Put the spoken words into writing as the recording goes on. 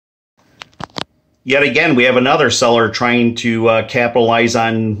Yet again, we have another seller trying to capitalize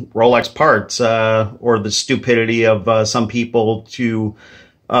on Rolex parts, or the stupidity of some people to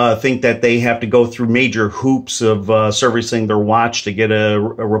think that they have to go through major hoops of servicing their watch to get a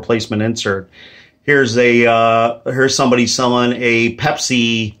replacement insert. Here's somebody selling a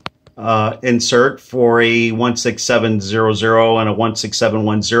Pepsi insert for a 16700 and a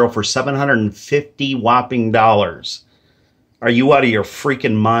 16710 for $750 whopping dollars. Are you out of your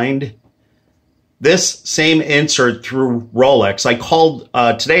freaking mind? This same insert through Rolex. I called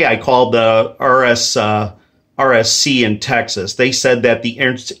today. I called the RSC in Texas. They said that the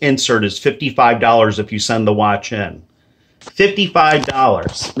insert is $55 if you send the watch in.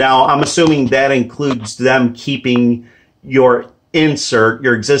 $55. Now, I'm assuming that includes them keeping your insert,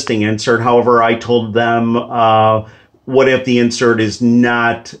 your existing insert. However, I told them, what if the insert is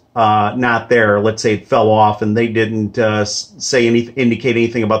not there? Let's say it fell off, and they didn't indicate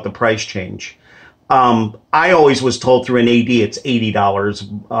anything about the price change. I always was told through an AD it's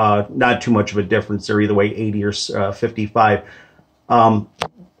 $80. Not too much of a difference there either way, 80 or 55. The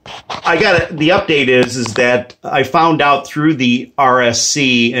update is that I found out through the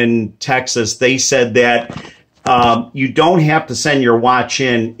RSC in Texas. They said that you don't have to send your watch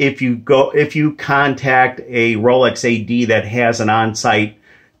in if you contact a Rolex AD that has an on-site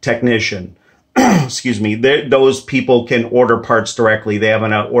technician. Excuse me. Those people can order parts directly. They have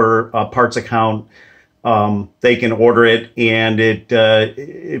a parts account. They can order it, and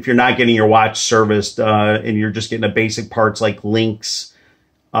if you're not getting your watch serviced and you're just getting a basic parts like links,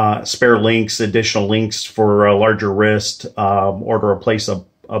 spare links, additional links for a larger wrist, or to replace a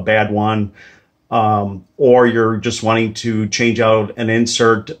bad one, or you're just wanting to change out an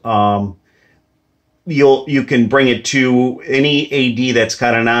insert, you can bring it to any AD that's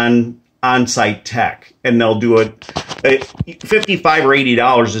got an on-site tech, and they'll do it. $55 or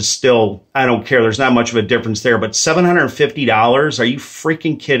 $80 is still, I don't care. There's not much of a difference there, but $750? Are you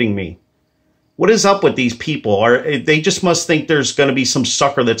freaking kidding me? What is up with these people? They just must think there's going to be some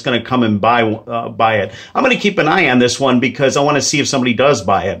sucker that's going to come and buy it. I'm going to keep an eye on this one because I want to see if somebody does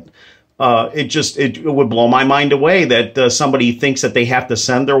buy it. It would blow my mind away that somebody thinks that they have to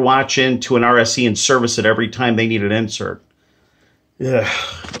send their watch in to an RSC and service it every time they need an insert. Yeah.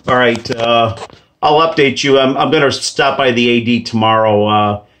 All right. I'll update you. I'm going to stop by the AD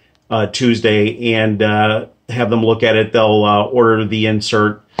tomorrow, Tuesday, and have them look at it. They'll order the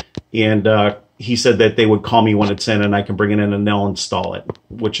insert, and he said that they would call me when it's in, and I can bring it in and they'll install it,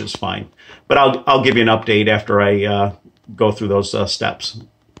 which is fine. But I'll give you an update after I go through those steps.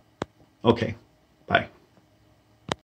 Okay. Bye.